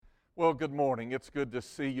Well, good morning. It's good to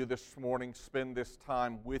see you this morning, spend this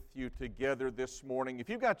time with you together this morning. If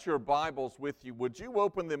you've got your Bibles with you, would you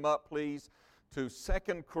open them up, please, to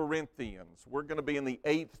 2 Corinthians. We're going to be in the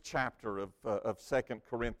 8th chapter of 2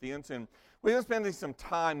 Corinthians, and we've been spending some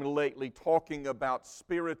time lately talking about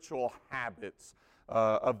spiritual habits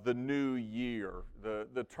of the new year.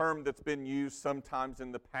 The term that's been used sometimes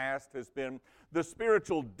in the past has been the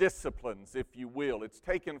spiritual disciplines, if you will. It's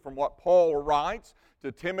taken from what Paul writes to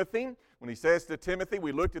Timothy. When he says to Timothy,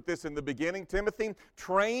 we looked at this in the beginning, Timothy,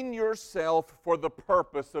 train yourself for the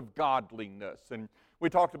purpose of godliness. And we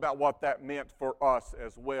talked about what that meant for us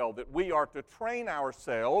as well, that we are to train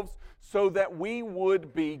ourselves so that we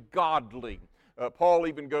would be godly. Paul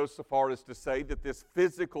even goes so far as to say that this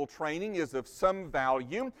physical training is of some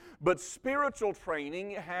value, but spiritual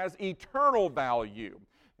training has eternal value.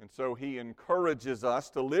 And so he encourages us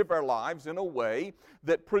to live our lives in a way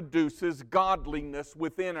that produces godliness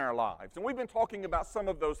within our lives. And we've been talking about some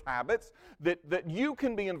of those habits that you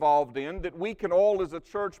can be involved in, that we can all as a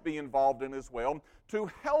church be involved in as well, to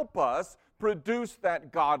help us produce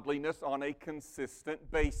that godliness on a consistent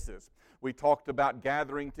basis. We talked about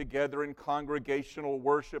gathering together in congregational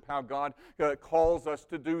worship, how God calls us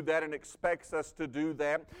to do that and expects us to do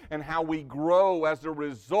that, and how we grow as a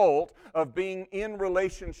result of being in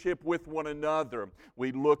relationship with one another.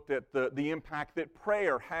 We looked at the impact that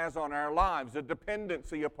prayer has on our lives, a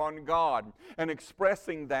dependency upon God, and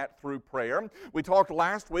expressing that through prayer. We talked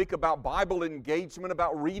last week about Bible engagement,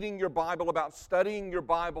 about reading your Bible, about studying your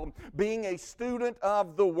Bible, being a student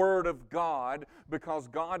of the Word of God, because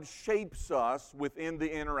God shapes us within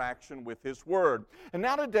the interaction with His Word. And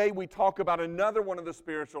now today we talk about another one of the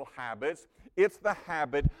spiritual habits. It's the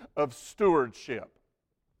habit of stewardship.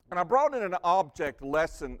 And I brought in an object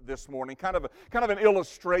lesson this morning, kind of an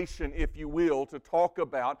illustration, if you will, to talk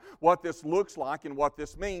about what this looks like and what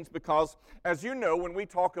this means, because as you know, when we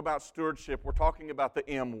talk about stewardship, we're talking about the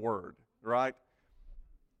M word, right?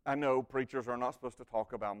 I know preachers are not supposed to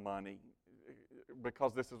talk about money,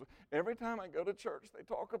 because this is, every time I go to church, they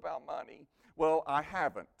talk about money. Well, I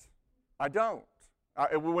haven't. I don't.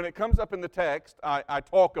 When it comes up in the text, I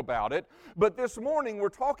talk about it. But this morning, we're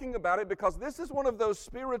talking about it because this is one of those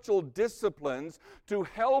spiritual disciplines to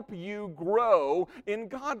help you grow in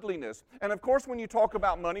godliness. And of course, when you talk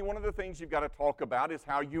about money, one of the things you've got to talk about is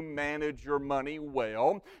how you manage your money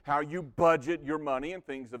well, how you budget your money, and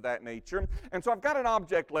things of that nature. And so I've got an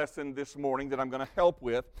object lesson this morning that I'm going to help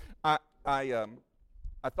with.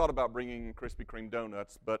 I thought about bringing Krispy Kreme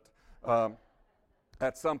donuts, but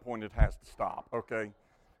at some point it has to stop, okay?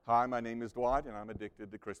 Hi, my name is Dwight, and I'm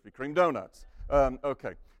addicted to Krispy Kreme donuts.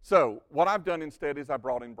 Okay, so what I've done instead is I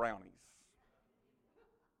brought in brownies.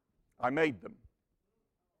 I made them.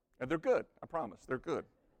 And they're good, I promise, they're good.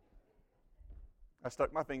 I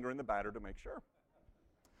stuck my finger in the batter to make sure.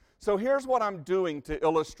 So here's what I'm doing to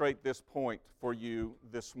illustrate this point for you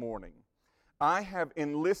this morning. I have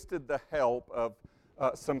enlisted the help of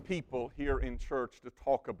some people here in church to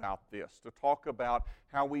talk about this, to talk about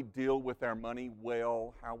how we deal with our money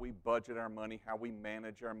well, how we budget our money, how we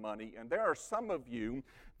manage our money. And there are some of you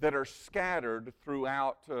that are scattered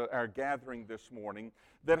throughout our gathering this morning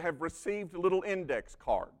that have received little index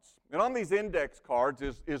cards. And on these index cards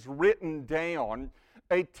is written down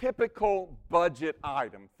a typical budget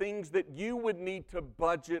item, things that you would need to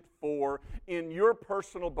budget for in your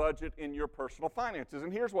personal budget, in your personal finances.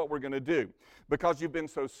 And here's what we're going to do. Because you've been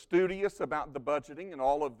so studious about the budgeting and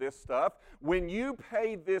all of this stuff, when you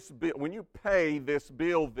pay this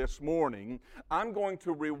bill this morning, I'm going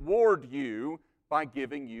to reward you by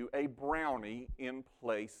giving you a brownie in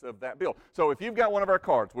place of that bill. So if you've got one of our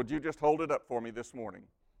cards, would you just hold it up for me this morning?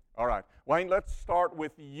 All right. Wayne, let's start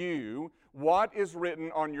with you. What is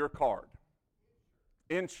written on your card?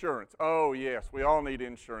 Insurance. Oh, yes. We all need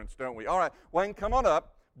insurance, don't we? All right. Wayne, come on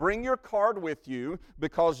up. Bring your card with you,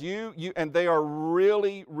 because you and they are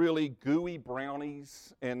really, really gooey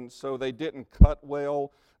brownies, and so they didn't cut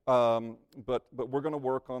well. But we're going to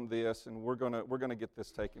work on this, and we're going to get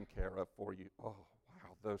this taken care of for you. Oh,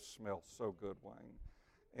 wow. Those smell so good,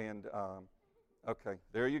 Wayne. And, okay.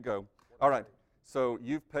 There you go. All right. So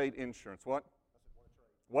you've paid insurance. What?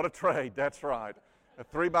 What a trade. That's right. A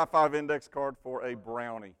 3x5 index card for a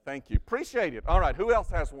brownie. Thank you. Appreciate it. All right. Who else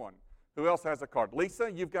has one? Who else has a card?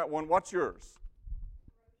 Lisa, you've got one. What's yours?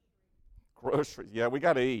 Groceries. Yeah, we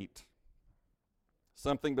got to eat.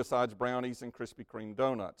 Something besides brownies and Krispy Kreme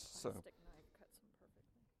donuts. So,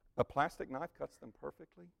 a plastic knife cuts them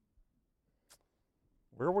perfectly?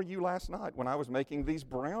 Where were you last night when I was making these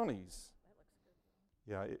brownies?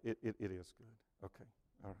 Yeah, it is good. Okay,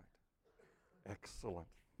 all right. Excellent.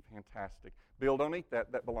 Fantastic. Bill, don't eat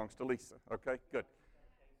that. That belongs to Lisa. Okay, good.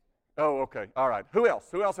 Oh, okay. All right. Who else?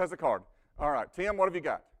 Who else has a card? All right. Tim, what have you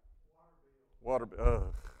got? Water bill.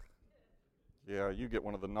 Ugh. Yeah, you get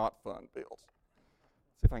one of the not fun bills.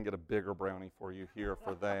 See if I can get a bigger brownie for you here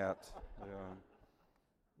for that. Yeah.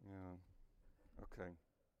 Okay.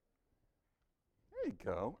 There you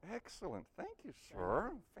go. Excellent. Thank you,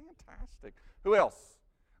 sir. Fantastic. Who else?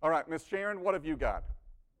 All right, Miss Sharon, what have you got?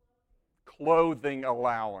 Clothing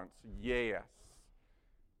allowance. Yes.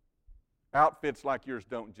 Outfits like yours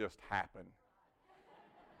don't just happen.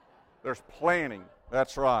 There's planning.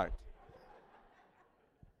 That's right.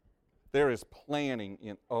 There is planning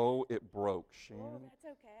in, oh, it broke, Sharon. Oh,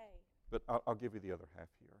 that's okay. But I'll give you the other half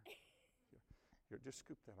here. Here, just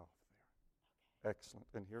scoop that off there. Excellent.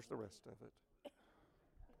 And here's the rest of it.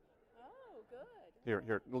 Oh, good. Here,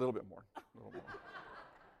 a little bit more. A little more. Oh,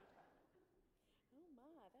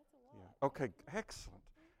 my, that's a lot. Yeah. Okay, excellent.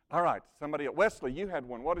 All right, somebody else. Wesley, you had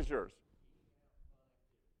one. What is yours?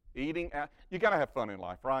 Eating. You got to have fun in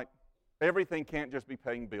life, right? Everything can't just be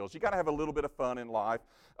paying bills. You got to have a little bit of fun in life.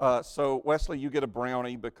 So, Wesley, you get a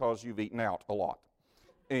brownie because you've eaten out a lot.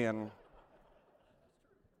 And,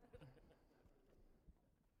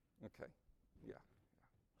 okay, yeah.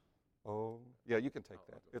 Oh, yeah, you can take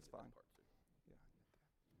that. It's fine. Yeah.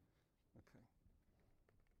 Okay.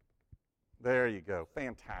 There you go.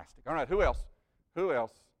 Fantastic. All right, who else? Who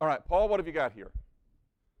else? All right, Paul, what have you got here?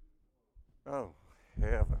 Oh,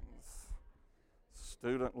 heavens.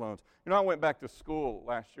 Student loans. You know, I went back to school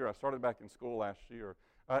last year. I started back in school last year.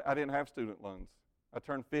 I didn't have student loans. I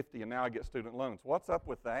turned 50, and now I get student loans. What's up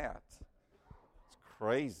with that? It's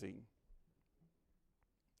crazy.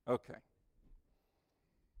 Okay.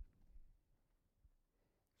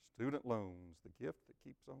 Student loans, the gift that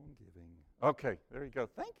keeps on giving. Okay, there you go.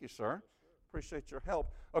 Thank you, sir. Appreciate your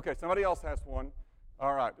help. Okay, somebody else has one.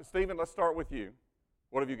 All right, Stephen, let's start with you.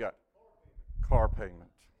 What have you got? Car payment.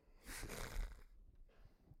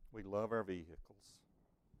 We love our vehicles.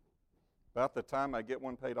 About the time I get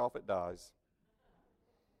one paid off, it dies.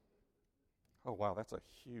 Oh, wow, that's a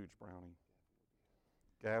huge brownie.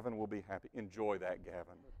 Gavin will be happy. Enjoy that,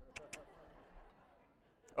 Gavin.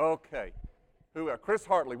 Okay. Chris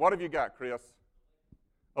Hartley, what have you got, Chris?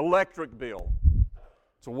 Electric bill.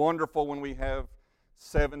 It's wonderful when we have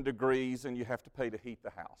 7 degrees and you have to pay to heat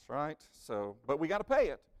the house, right? So, but we got to pay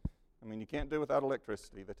it. I mean, you can't do without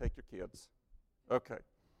electricity. They take your kids. Okay.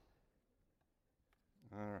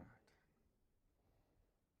 All right.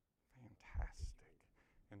 Fantastic.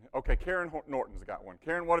 And, okay, Karen Norton's got one.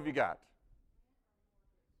 Karen, what have you got?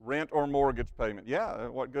 Rent or mortgage payment. Yeah,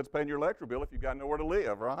 what good's paying your electric bill if you've got nowhere to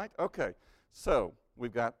live, right? Okay. So we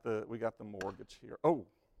got the mortgage here. Oh,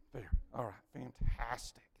 there. All right,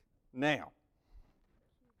 fantastic. Now,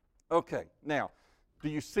 do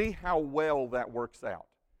you see how well that works out?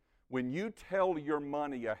 When you tell your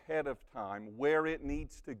money ahead of time where it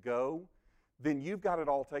needs to go, then you've got it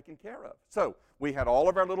all taken care of. So we had all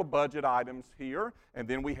of our little budget items here, and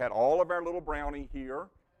then we had all of our little brownie here.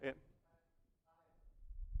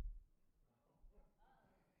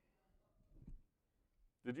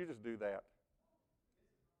 Did you just do that?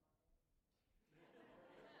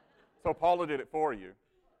 So Paula did it for you.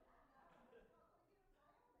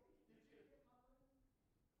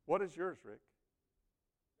 What is yours, Rick?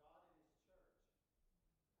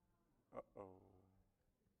 Uh-oh.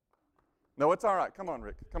 No, it's all right. Come on,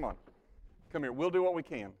 Rick. Come on. Come here. We'll do what we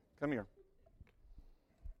can. Come here.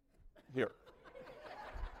 Here.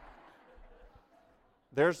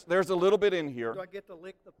 There's a little bit in here. Do I get to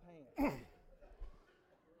lick the pan?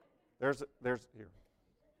 There's here.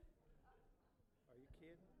 Are you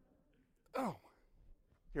kidding? Oh.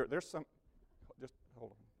 Here, there's some. Just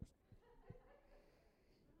hold on.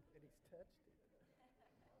 And he's touched it.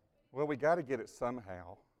 Well, we got to get it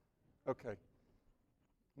somehow. Okay.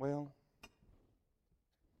 Well,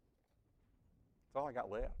 that's all I got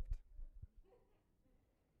left.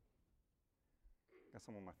 Got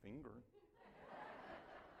some on my finger.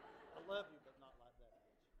 I love you, but not like that.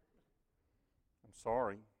 I'm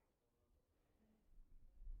sorry.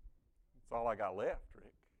 That's all I got left, Rick.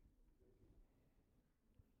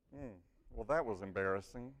 Well, that was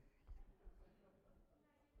embarrassing.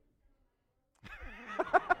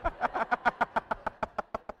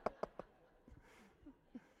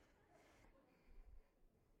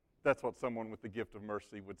 That's what someone with the gift of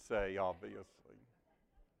mercy would say, obviously.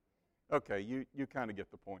 Okay, you kind of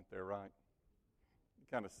get the point there, right? You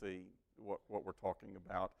kind of see what we're talking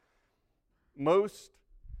about. Most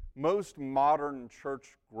modern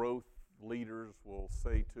church growth leaders will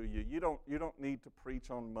say to you, you don't need to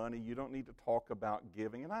preach on money, you don't need to talk about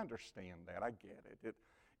giving, and I understand that, I get it.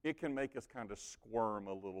 it can make us kind of squirm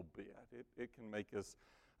a little bit. It can make us,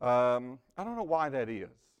 I don't know why that is.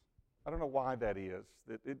 I don't know why that is.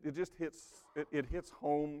 It just hits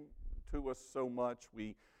home to us so much.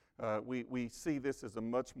 We see this as a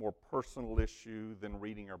much more personal issue than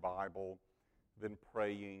reading our Bible, than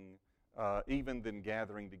praying, even than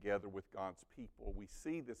gathering together with God's people. We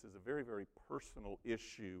see this as a very, very personal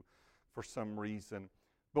issue for some reason.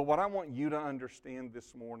 But what I want you to understand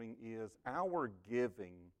this morning is our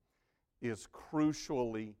giving is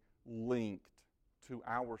crucially linked to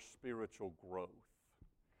our spiritual growth.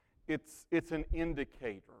 It's an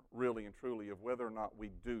indicator, really and truly, of whether or not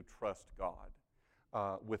we do trust God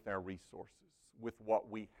with our resources, with what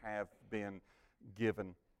we have been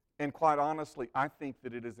given. And quite honestly, I think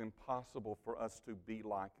that it is impossible for us to be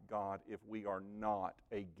like God if we are not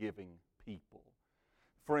a giving people.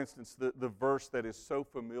 For instance, the verse that is so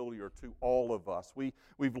familiar to all of us,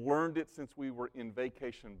 we've learned it since we were in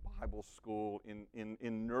vacation Bible school,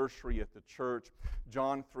 in nursery at the church.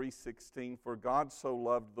 John 3:16, for God so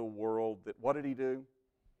loved the world that, what did He do?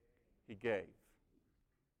 He gave.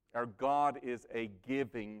 Our God is a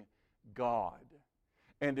giving God.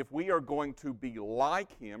 And if we are going to be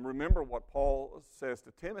like Him, remember what Paul says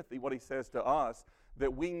to Timothy, what he says to us,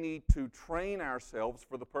 that we need to train ourselves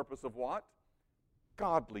for the purpose of what?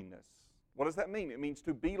 Godliness. What does that mean? It means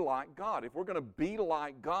to be like God. If we're going to be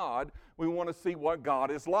like God, we want to see what God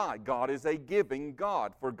is like. God is a giving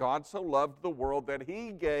God. For God so loved the world that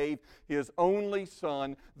He gave His only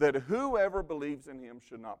Son, that whoever believes in Him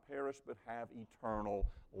should not perish but have eternal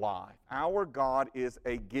life. Our God is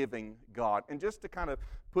a giving God. And just to kind of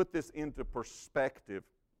put this into perspective,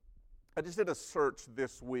 I just did a search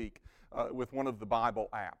this week with one of the Bible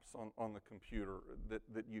apps on the computer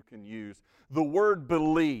that you can use. The word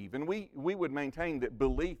believe, and we would maintain that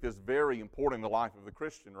belief is very important in the life of the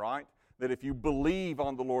Christian, right? That if you believe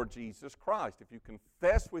on the Lord Jesus Christ, if you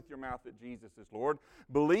confess with your mouth that Jesus is Lord,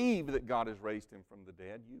 believe that God has raised Him from the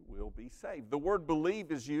dead, you will be saved. The word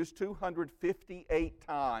believe is used 258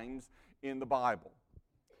 times in the Bible.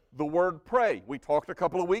 The word pray. We talked a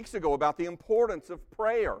couple of weeks ago about the importance of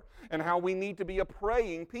prayer and how we need to be a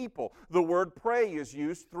praying people. The word pray is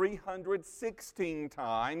used 316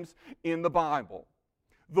 times in the Bible.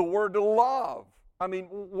 The word love. I mean,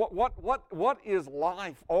 what is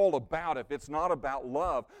life all about if it's not about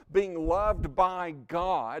love? Being loved by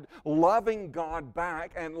God, loving God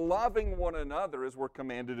back, and loving one another as we're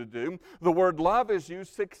commanded to do. The word love is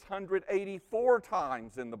used 684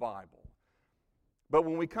 times in the Bible. But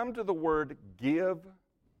when we come to the word give,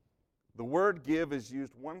 the word give is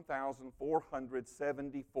used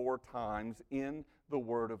 1,474 times in the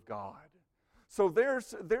Word of God. So there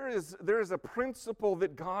is a principle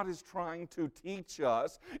that God is trying to teach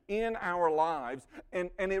us in our lives, and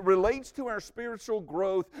it relates to our spiritual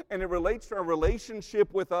growth, and it relates to our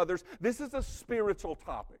relationship with others. This is a spiritual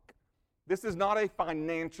topic. This is not a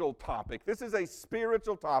financial topic. This is a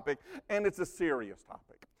spiritual topic, and it's a serious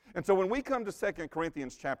topic. And so when we come to 2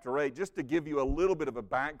 Corinthians chapter 8, just to give you a little bit of a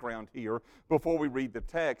background here before we read the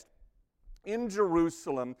text, in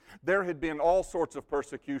Jerusalem, there had been all sorts of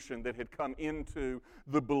persecution that had come into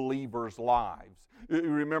the believers' lives.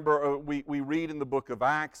 You remember, we read in the book of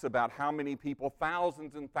Acts about how many people,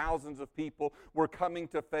 thousands and thousands of people, were coming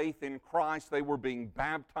to faith in Christ. They were being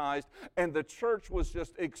baptized, and the church was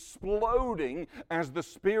just exploding as the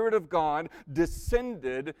Spirit of God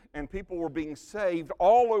descended, and people were being saved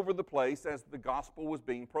all over the place as the gospel was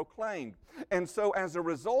being proclaimed. And so as a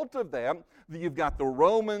result of that, you've got the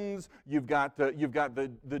Romans, you've got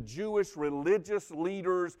the Jewish religious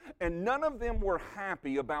leaders, and none of them were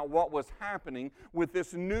happy about what was happening with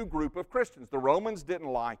this new group of Christians. The Romans didn't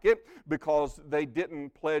like it because they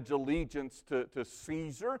didn't pledge allegiance to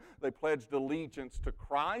Caesar. They pledged allegiance to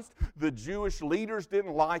Christ. The Jewish leaders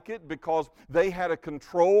didn't like it because they had a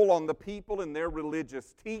control on the people and their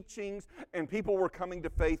religious teachings, and people were coming to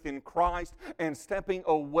faith in Christ and stepping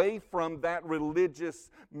away from that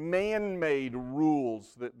religious man-made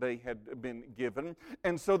rules that they had been given.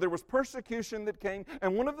 And so there was persecution that came,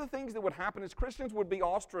 and one of the things that would happen is Christians would be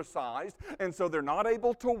ostracized, and so they're not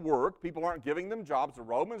able to work. People aren't giving them jobs. The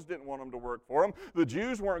Romans didn't want them to work for them. The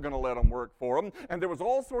Jews weren't going to let them work for them. And there was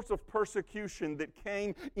all sorts of persecution that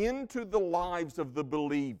came into the lives of the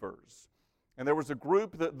believers. And there was a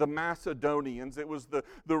group, the Macedonians. It was the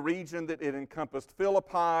region that it encompassed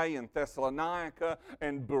Philippi and Thessalonica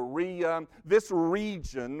and Berea. This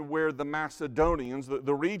region where the Macedonians,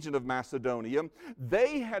 the region of Macedonia,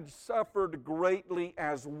 they had suffered greatly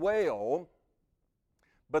as well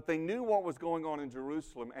But they knew what was going on in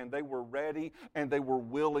Jerusalem, and they were ready and they were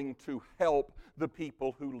willing to help the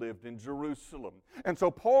people who lived in Jerusalem. And so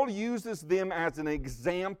Paul uses them as an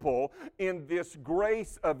example in this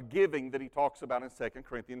grace of giving that he talks about in 2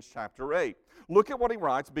 Corinthians chapter 8. Look at what he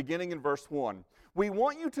writes beginning in verse 1. We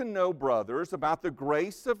want you to know, brothers, about the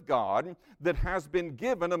grace of God that has been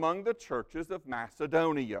given among the churches of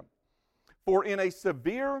Macedonia. For in a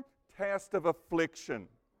severe test of affliction,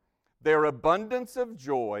 their abundance of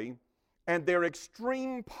joy and their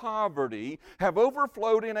extreme poverty have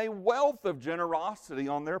overflowed in a wealth of generosity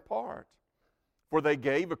on their part. For they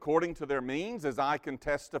gave according to their means, as I can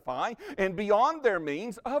testify, and beyond their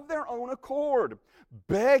means of their own accord,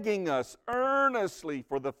 begging us earnestly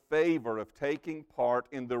for the favor of taking part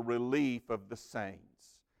in the relief of the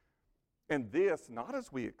saints. And this, not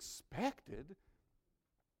as we expected,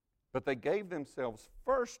 but they gave themselves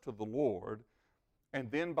first to the Lord, and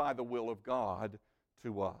then by the will of God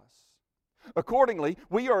to us. Accordingly,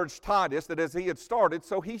 we urge Titus that as he had started,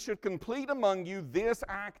 so he should complete among you this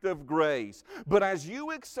act of grace. But as you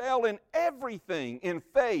excel in everything, in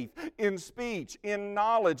faith, in speech, in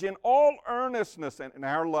knowledge, in all earnestness, and in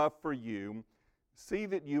our love for you, see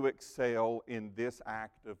that you excel in this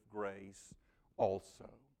act of grace also.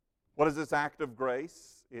 What is this act of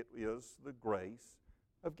grace? It is the grace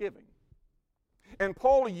of giving. And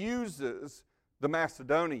Paul uses the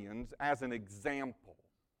Macedonians as an example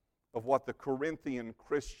of what the Corinthian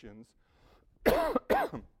Christians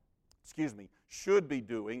should be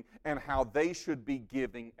doing and how they should be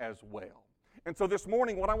giving as well. And so this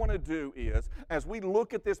morning what I want to do is, as we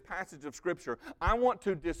look at this passage of Scripture, I want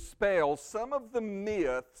to dispel some of the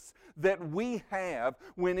myths that we have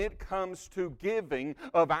when it comes to giving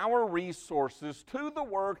of our resources to the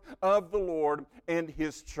work of the Lord and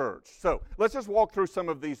His church. So let's just walk through some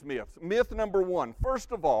of these myths. Myth number one.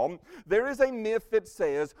 First of all, there is a myth that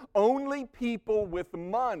says only people with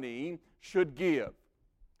money should give.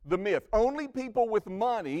 The myth, only people with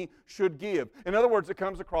money should give. In other words, it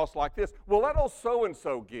comes across like this. Well, let old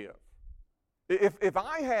so-and-so give. If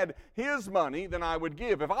I had his money, then I would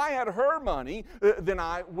give. If I had her money, then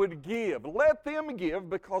I would give. Let them give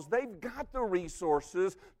because they've got the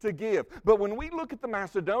resources to give. But when we look at the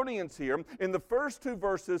Macedonians here, in the first two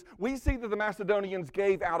verses, we see that the Macedonians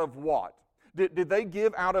gave out of what? Did they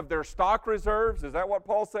give out of their stock reserves? Is that what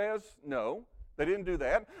Paul says? No. They didn't do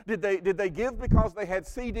that. Did they give because they had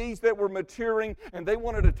CDs that were maturing and they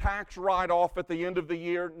wanted a tax write-off at the end of the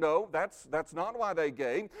year? No, that's not why they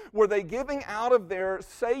gave. Were they giving out of their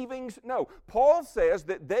savings? No. Paul says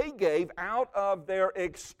that they gave out of their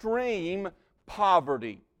extreme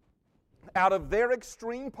poverty. Out of their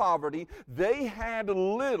extreme poverty, they had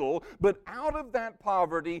little, but out of that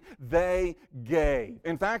poverty, they gave.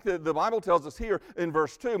 In fact, the Bible tells us here in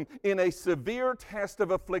verse 2, in a severe test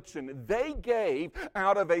of affliction. They gave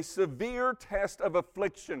out of a severe test of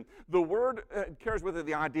affliction. The word carries with it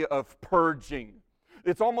the idea of purging.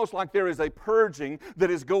 It's almost like there is a purging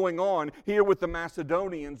that is going on here with the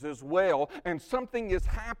Macedonians as well, and something is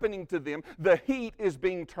happening to them. The heat is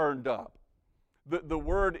being turned up. The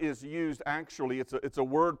word is used, actually, it's a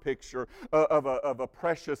word picture of a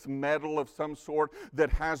precious metal of some sort that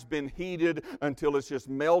has been heated until it's just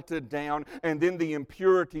melted down, and then the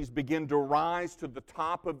impurities begin to rise to the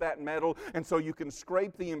top of that metal, and so you can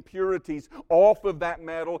scrape the impurities off of that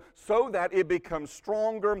metal so that it becomes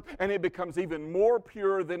stronger and it becomes even more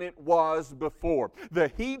pure than it was before.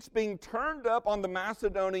 The heat's being turned up on the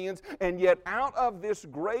Macedonians, and yet out of this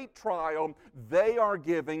great trial, they are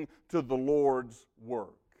giving to the Lord's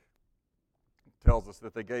work. It tells us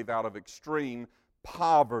that they gave out of extreme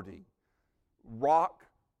poverty, rock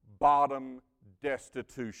bottom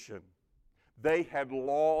destitution. They had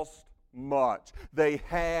lost much. They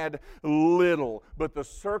had little, but the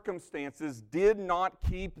circumstances did not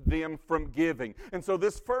keep them from giving. And so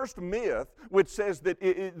this first myth, which says that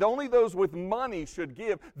only those with money should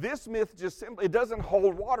give, this myth just simply, it doesn't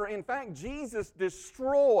hold water. In fact, Jesus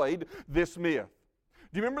destroyed this myth.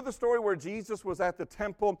 Do you remember the story where Jesus was at the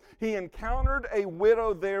temple? He encountered a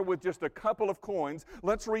widow there with just a couple of coins.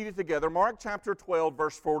 Let's read it together. Mark chapter 12,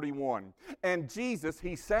 verse 41. And Jesus,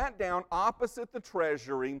 he sat down opposite the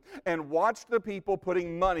treasury and watched the people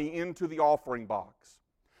putting money into the offering box.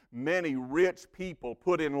 Many rich people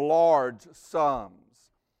put in large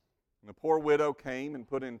sums. And the poor widow came and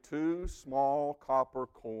put in 2 small copper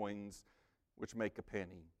coins, which make a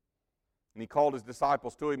penny. And he called his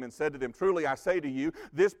disciples to him and said to them, truly I say to you,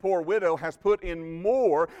 this poor widow has put in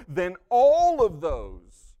more than all of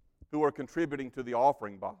those who are contributing to the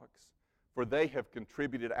offering box. for they have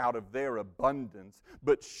contributed out of their abundance.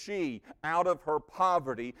 But she, out of her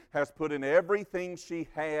poverty, has put in everything she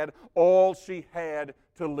had, all she had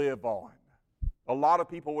to live on. A lot of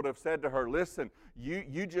people would have said to her, listen,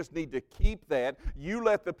 you just need to keep that. You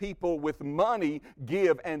let the people with money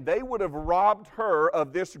give, and they would have robbed her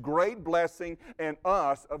of this great blessing and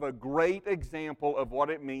us of a great example of what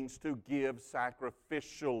it means to give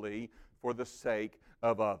sacrificially for the sake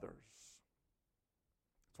of others.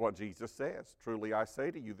 That's what Jesus says. Truly I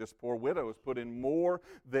say to you, this poor widow has put in more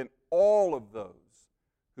than all of those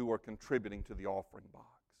who are contributing to the offering box.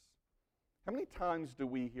 How many times do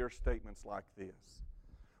we hear statements like this?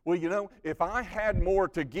 Well, you know, if I had more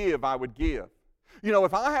to give, I would give. You know,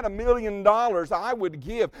 if I had $1 million, I would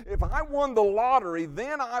give. If I won the lottery,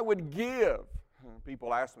 then I would give.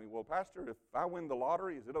 People ask me, well, Pastor, if I win the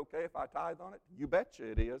lottery, is it okay if I tithe on it? You betcha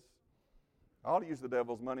it is. I'll use the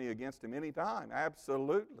devil's money against him anytime.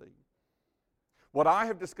 Absolutely. What I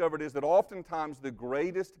have discovered is that oftentimes the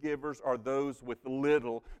greatest givers are those with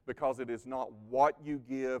little, because it is not what you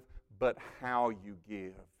give, but how you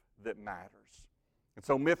give that matters. And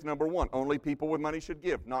so myth number one, only people with money should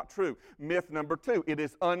give. Not true. Myth number two, it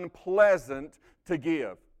is unpleasant to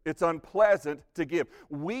give. It's unpleasant to give.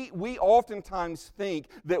 We oftentimes think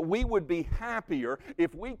that we would be happier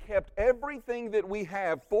if we kept everything that we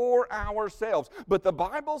have for ourselves. But the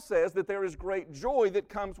Bible says that there is great joy that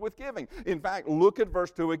comes with giving. In fact, look at verse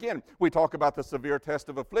 2 again. We talk about the severe test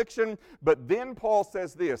of affliction, but then Paul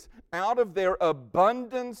says this, out of their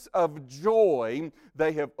abundance of joy,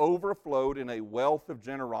 they have overflowed in a wealth of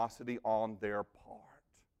generosity on their part.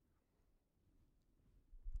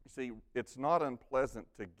 See, it's not unpleasant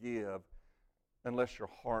to give unless your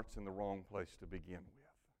heart's in the wrong place to begin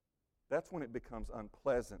with. That's when it becomes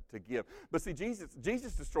unpleasant to give. But see, Jesus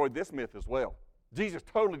destroyed this myth as well. Jesus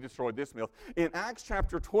totally destroyed this myth. In Acts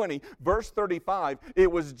chapter 20, verse 35,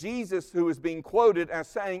 it was Jesus who is being quoted as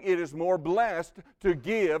saying, it is more blessed to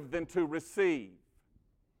give than to receive.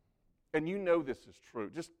 And you know this is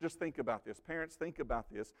true. Just think about this. Parents, think about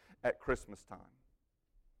this at Christmas time.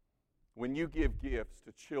 When you give gifts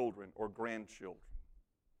to children or grandchildren,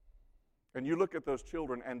 and you look at those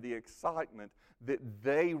children and the excitement that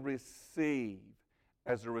they receive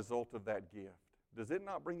as a result of that gift, does it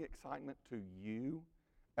not bring excitement to you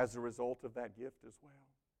as a result of that gift as well?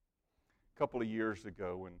 A couple of years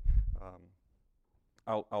ago, and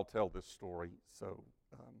I'll tell this story. So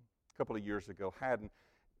a couple of years ago,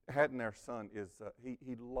 Haddon, our son,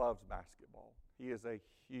 he loves basketball. He is a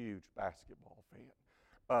huge basketball fan.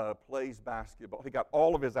 Plays basketball. He got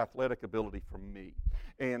all of his athletic ability from me.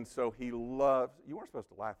 And so he loves, you weren't supposed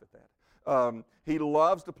to laugh at that. He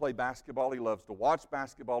loves to play basketball. He loves to watch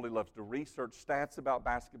basketball. He loves to research stats about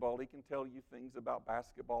basketball. He can tell you things about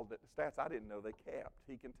basketball, that stats I didn't know they kept.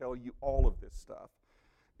 He can tell you all of this stuff.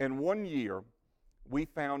 And one year, we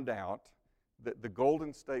found out that the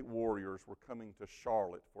Golden State Warriors were coming to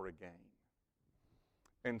Charlotte for a game.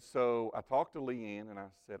 And so I talked to Leanne and I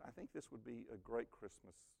said, I think this would be a great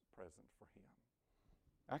Christmas present for him.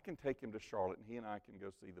 I can take him to Charlotte and he and I can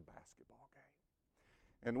go see the basketball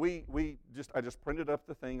game. And I just printed up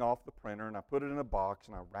the thing off the printer and I put it in a box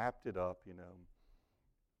and I wrapped it up, you know.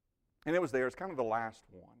 And it was there. It's kind of the last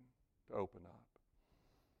one to open up.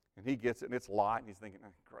 And he gets it and it's light and he's thinking,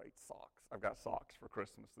 great, socks. I've got socks for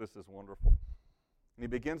Christmas. This is wonderful. And he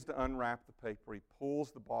begins to unwrap the paper. He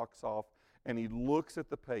pulls the box off. And he looks at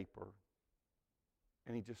the paper,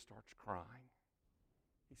 and he just starts crying.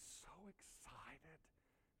 He's so excited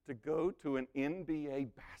to go to an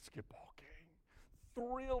NBA basketball game.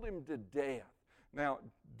 Thrilled him to death. Now,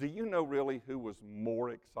 do you know really who was more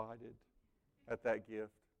excited at that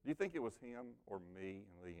gift? Do you think it was him or me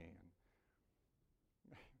and Leanne?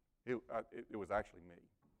 It was actually me.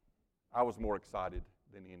 I was more excited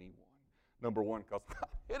than anyone. Number one, because I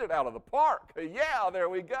hit it out of the park. Yeah, there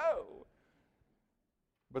we go.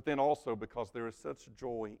 But then also because there is such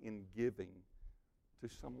joy in giving to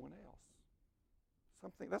someone else.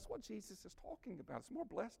 That's what Jesus is talking about. It's more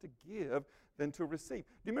blessed to give than to receive.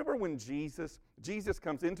 Do you remember when Jesus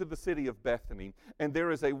comes into the city of Bethany, and there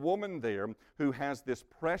is a woman there who has this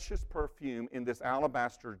precious perfume in this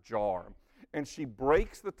alabaster jar, and she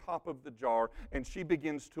breaks the top of the jar, and she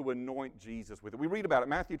begins to anoint Jesus with it. We read about it,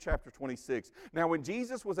 Matthew chapter 26. Now, when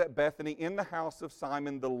Jesus was at Bethany in the house of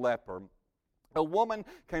Simon the leper, a woman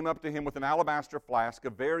came up to him with an alabaster flask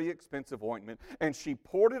of very expensive ointment, and she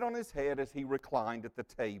poured it on his head as he reclined at the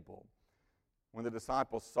table. When the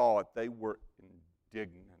disciples saw it, they were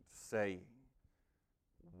indignant, saying,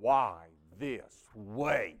 "Why this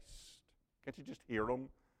waste?" Can't you just hear them?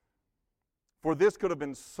 For this could have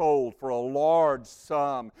been sold for a large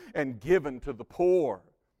sum and given to the poor.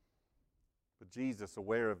 But Jesus,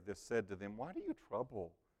 aware of this, said to them, Why do you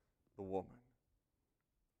trouble the woman?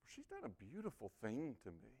 For she's done a beautiful thing to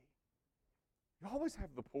me. You always have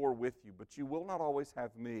the poor with you, but you will not always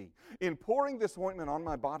have me. In pouring this ointment on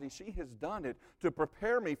my body, she has done it to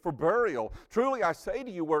prepare me for burial. Truly I say to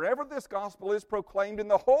you, wherever this gospel is proclaimed in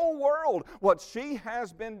the whole world, what she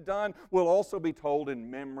has been done will also be told in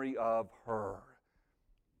memory of her.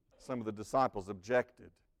 Some of the disciples objected,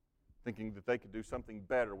 thinking that they could do something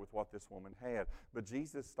better with what this woman had. But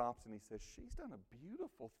Jesus stops and he says, She's done a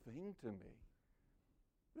beautiful thing to me.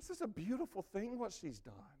 This is a beautiful thing what she's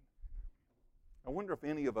done. I wonder if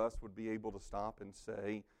any of us would be able to stop and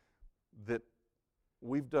say that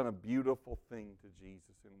we've done a beautiful thing to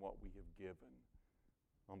Jesus in what we have given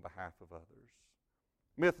on behalf of others.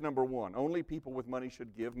 Myth number 1, only people with money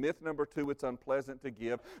should give. Myth number 2, it's unpleasant to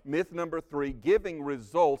give. Myth number 3, giving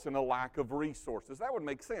results in a lack of resources. That would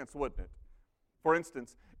make sense, wouldn't it? For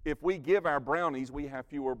instance, if we give our brownies, we have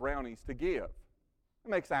fewer brownies to give. It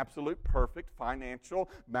makes absolute, perfect, financial,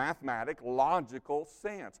 mathematic, logical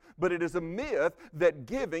sense. But it is a myth that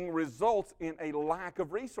giving results in a lack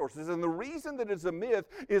of resources. And the reason that it's a myth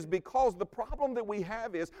is because the problem that we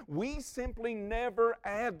have is we simply never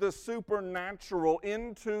add the supernatural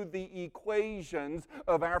into the equations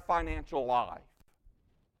of our financial life.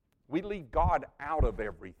 We leave God out of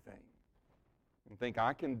everything and think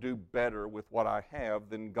I can do better with what I have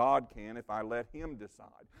than God can if I let Him decide.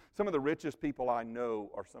 Some of the richest people I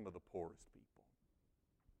know are some of the poorest people.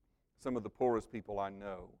 Some of the poorest people I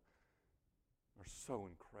know are so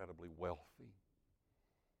incredibly wealthy.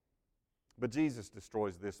 But Jesus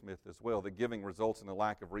destroys this myth as well, that giving results in a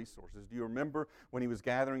lack of resources. Do you remember when He was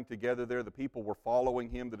gathering together there, the people were following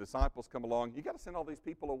Him, the disciples come along, you got to send all these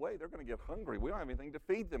people away, they're going to get hungry, we don't have anything to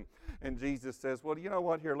feed them. And Jesus says, well, you know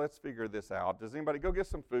what, here, let's figure this out. Does anybody go get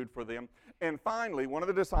some food for them? And finally, one of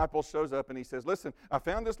the disciples shows up and he says, listen, I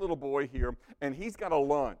found this little boy here, and he's got a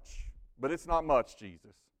lunch, but it's not much,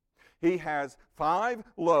 Jesus. He has 5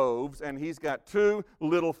 loaves, and he's got 2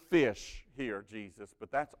 little fish here, Jesus,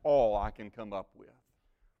 but that's all I can come up with.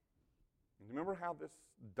 And remember how this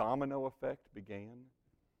domino effect began?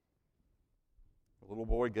 The little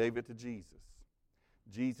boy gave it to Jesus.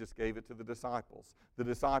 Jesus gave it to the disciples. The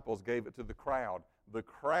disciples gave it to the crowd. The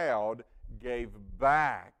crowd gave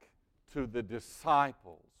back to the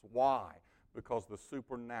disciples. Why? Because the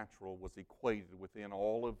supernatural was equated within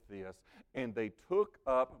all of this, and they took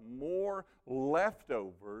up more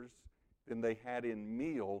leftovers than they had in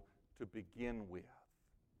meal to begin with.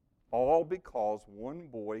 All because one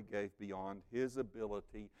boy gave beyond his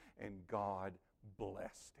ability, and God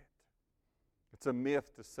blessed it. It's a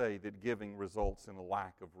myth to say that giving results in a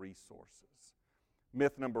lack of resources.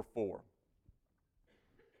 Myth number 4,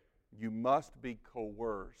 you must be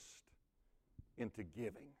coerced into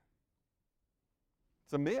giving.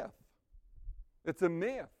 It's a myth. It's a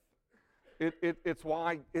myth. It's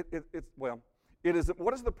why, it is,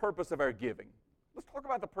 what is the purpose of our giving? Let's talk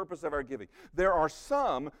about the purpose of our giving. There are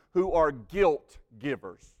some who are guilt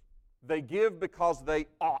givers. They give because they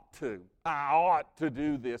ought to. I ought to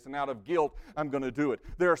do this, and out of guilt, I'm going to do it.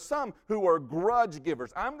 There are some who are grudge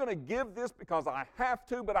givers. I'm going to give this because I have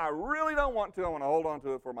to, but I really don't want to. I want to hold on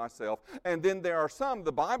to it for myself. And then there are some,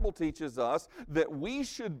 the Bible teaches us, that we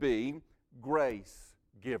should be grace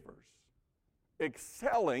givers,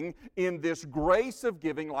 excelling in this grace of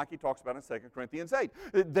giving like he talks about in 2 Corinthians 8.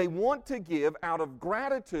 They want to give out of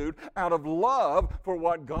gratitude, out of love for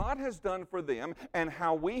what God has done for them and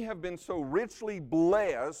how we have been so richly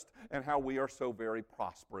blessed and how we are so very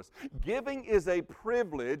prosperous. Giving is a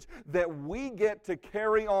privilege that we get to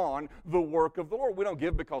carry on the work of the Lord. We don't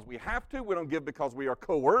give because we have to. We don't give because we are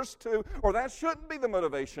coerced to, or that shouldn't be the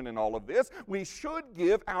motivation in all of this. We should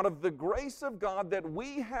give out of the grace of God that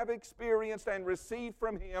we have experienced and received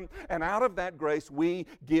from Him, and out of that grace we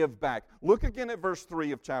give back. Look again at verse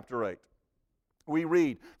 3 of chapter 8. We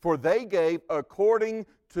read, for they gave according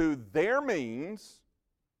to their means.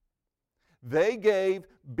 They gave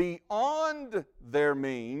beyond their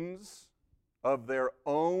means of their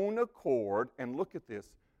own accord. And look at this,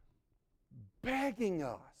 begging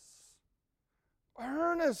us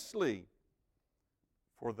earnestly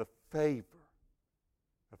for the favor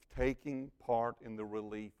of taking part in the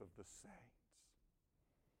relief of the saints.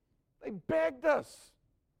 They begged us,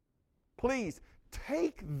 please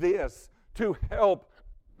take this to help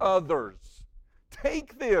others.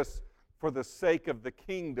 Take this for the sake of the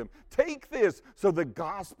kingdom. Take this so the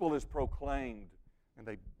gospel is proclaimed. And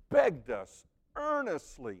they begged us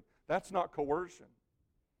earnestly. That's not coercion.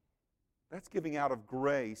 That's giving out of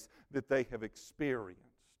grace that they have experienced.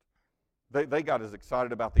 They got as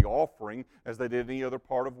excited about the offering as they did any other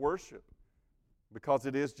part of worship, because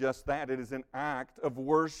it is just that. It is an act of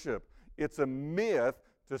worship. It's a myth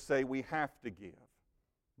to say we have to give.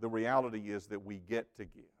 The reality is that we get to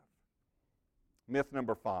give. Myth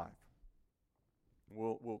number 5.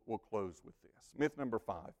 We'll close with this. Myth number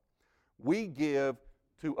 5. We give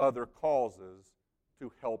to other causes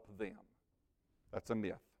to help them. That's a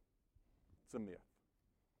myth. It's a myth.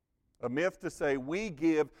 A myth to say we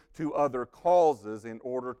give to other causes in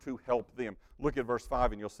order to help them. Look at verse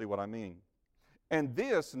 5 and you'll see what I mean. And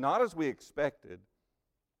this, not as we expected,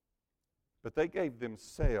 but they gave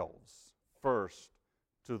themselves first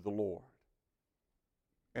to the Lord,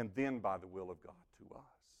 and then by the will of God to us.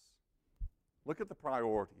 Look at the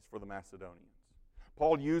priorities for the Macedonians.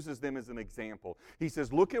 Paul uses them as an example. He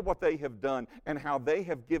says, look at what they have done and how they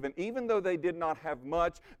have given. Even though they did not have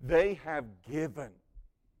much, they have given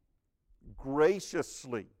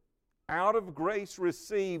graciously. Out of grace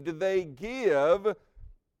received, they give.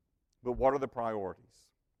 But what are the priorities?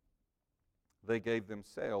 They gave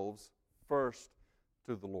themselves first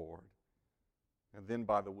to the Lord, and then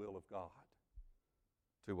by the will of God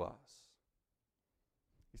to us.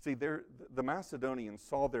 You see, the Macedonians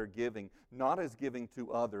saw their giving not as giving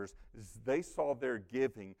to others. They saw their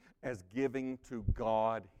giving as giving to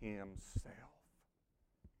God Himself.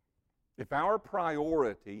 If our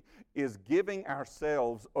priority is giving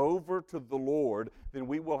ourselves over to the Lord, then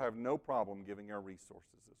we will have no problem giving our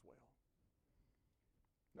resources as well.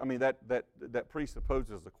 I mean, that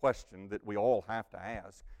presupposes a question that we all have to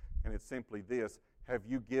ask, and it's simply this: have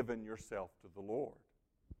you given yourself to the Lord?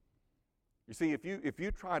 You see, if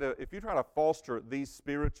you try to foster these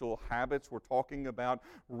spiritual habits we're talking about,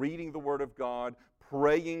 reading the Word of God,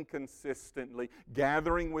 praying consistently,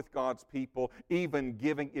 gathering with God's people, even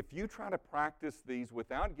giving, if you try to practice these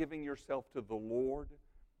without giving yourself to the Lord,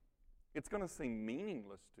 it's going to seem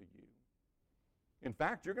meaningless to you. In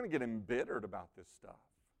fact, you're going to get embittered about this stuff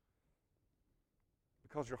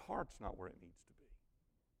because your heart's not where it needs to be.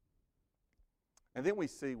 And then we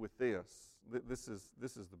see with this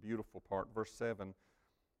is the beautiful part, verse 7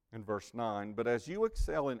 and verse 9. But as you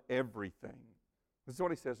excel in everything, this is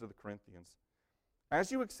what he says to the Corinthians.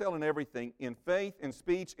 As you excel in everything, in faith, in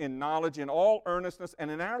speech, in knowledge, in all earnestness,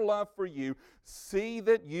 and in our love for you, see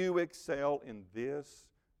that you excel in this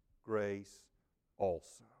grace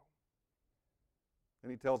also.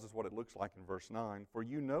 And he tells us what it looks like in verse 9. For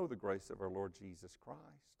you know the grace of our Lord Jesus Christ.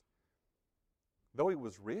 Though he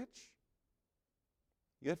was rich,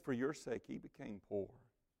 yet for your sake he became poor,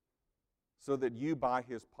 so that you by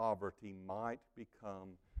his poverty might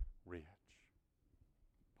become rich.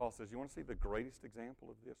 Paul says, you want to see the greatest example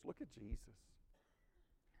of this? Look at Jesus.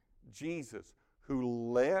 Jesus,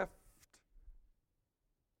 who left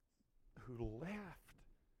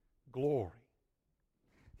glory.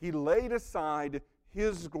 He laid aside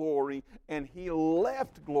his glory, and he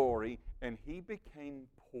left glory, and he became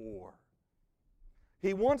poor.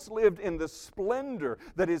 He once lived in the splendor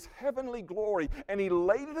that is heavenly glory, and he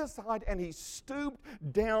laid it aside and he stooped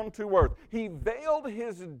down to earth. He veiled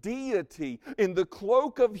his deity in the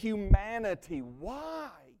cloak of humanity. Why?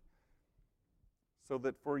 So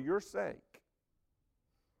that for your sake,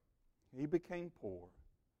 he became poor,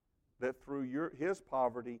 that through his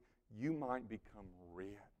poverty you might become rich.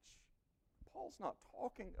 Paul's not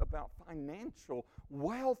talking about financial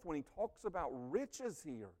wealth when he talks about riches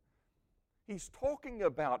here. He's talking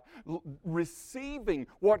about receiving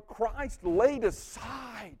what Christ laid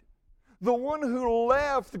aside. The one who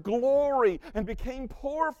left glory and became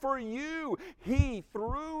poor for you. He,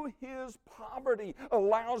 through his poverty,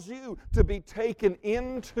 allows you to be taken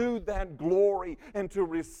into that glory and to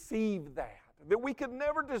receive that we could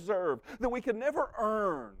never deserve, that we could never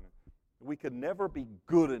earn, that we could never be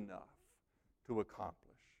good enough to accomplish.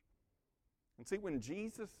 And see, when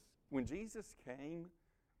Jesus came,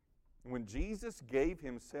 when Jesus gave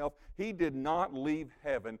himself, he did not leave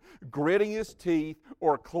heaven gritting his teeth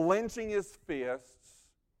or clenching his fists.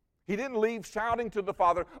 He didn't leave shouting to the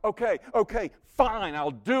Father, okay, fine, I'll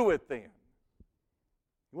do it then.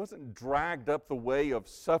 He wasn't dragged up the way of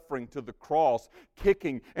suffering to the cross,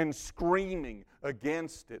 kicking and screaming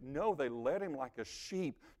against it. No, they led him like a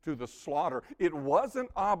sheep to the slaughter. It wasn't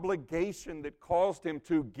obligation that caused him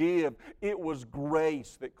to give. It was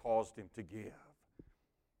grace that caused him to give.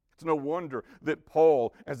 It's no wonder that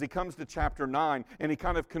Paul, as he comes to chapter 9, and he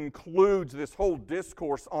kind of concludes this whole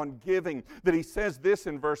discourse on giving, that he says this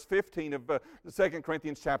in verse 15 of 2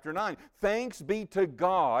 Corinthians chapter 9, thanks be to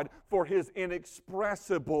God for his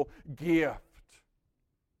inexpressible gift.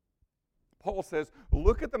 Paul says,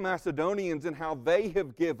 look at the Macedonians and how they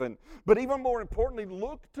have given. But even more importantly,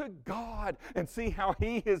 look to God and see how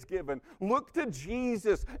He has given. Look to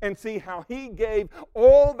Jesus and see how He gave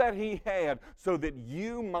all that He had so that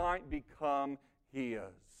you might become His.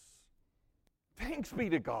 Thanks be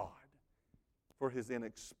to God for His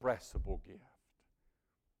inexpressible gift.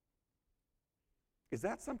 Is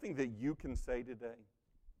that something that you can say today?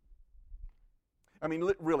 I mean,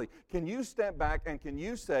 really, can you step back and can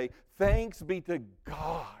you say, thanks be to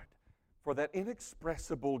God for that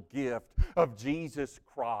inexpressible gift of Jesus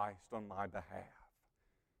Christ on my behalf?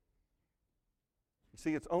 You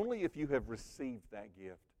see, it's only if you have received that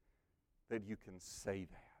gift that you can say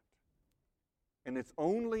that. And it's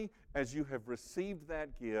only as you have received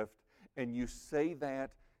that gift and you say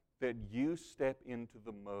that you step into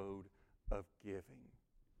the mode of giving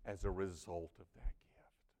as a result of that gift.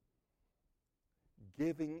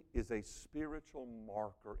 Giving is a spiritual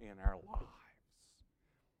marker in our lives.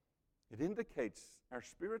 It indicates our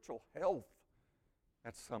spiritual health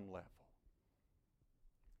at some level.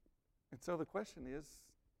 And so the question is,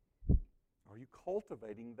 are you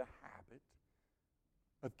cultivating the habit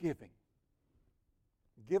of giving?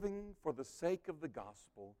 Giving for the sake of the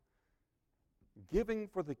gospel, giving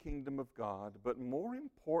for the kingdom of God, but more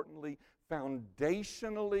importantly,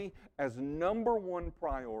 foundationally, as number one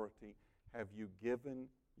priority, have you given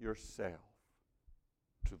yourself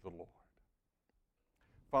to the Lord?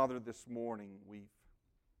 Father, this morning we've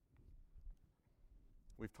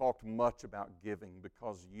talked much about giving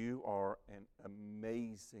because you are an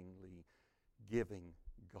amazingly giving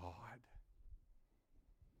God.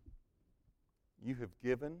 You have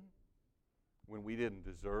given when we didn't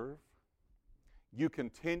deserve. You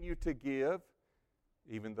continue to give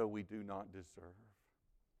even though we do not deserve.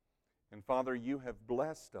 And Father, you have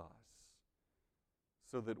blessed us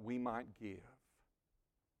so that we might give.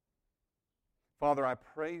 Father, I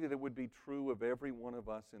pray that it would be true of every one of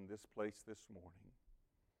us in this place this morning,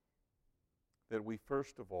 that we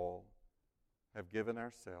first of all have given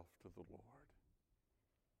ourselves to the Lord.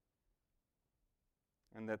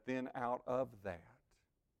 And that then out of that,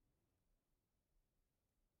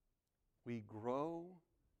 we grow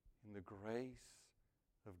in the grace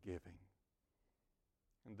of giving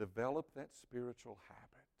and develop that spiritual habit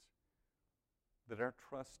that our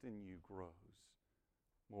trust in you grows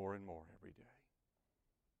more and more every day.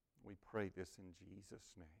 We pray this in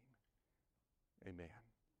Jesus' name. Amen.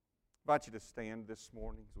 I invite you to stand this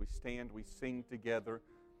morning. As we stand, we sing together.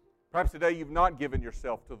 Perhaps today you've not given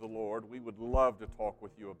yourself to the Lord. We would love to talk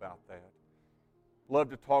with you about that. Love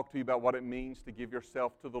to talk to you about what it means to give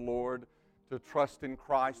yourself to the Lord, to trust in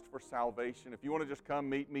Christ for salvation. If you want to just come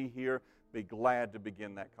meet me here, be glad to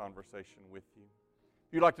begin that conversation with you.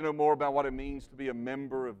 If you'd like to know more about what it means to be a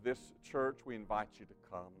member of this church, we invite you to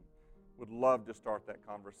come. Would love to start that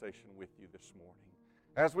conversation with you this morning.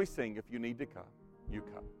 As we sing, if you need to come, you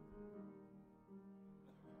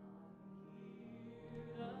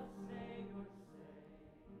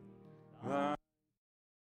come.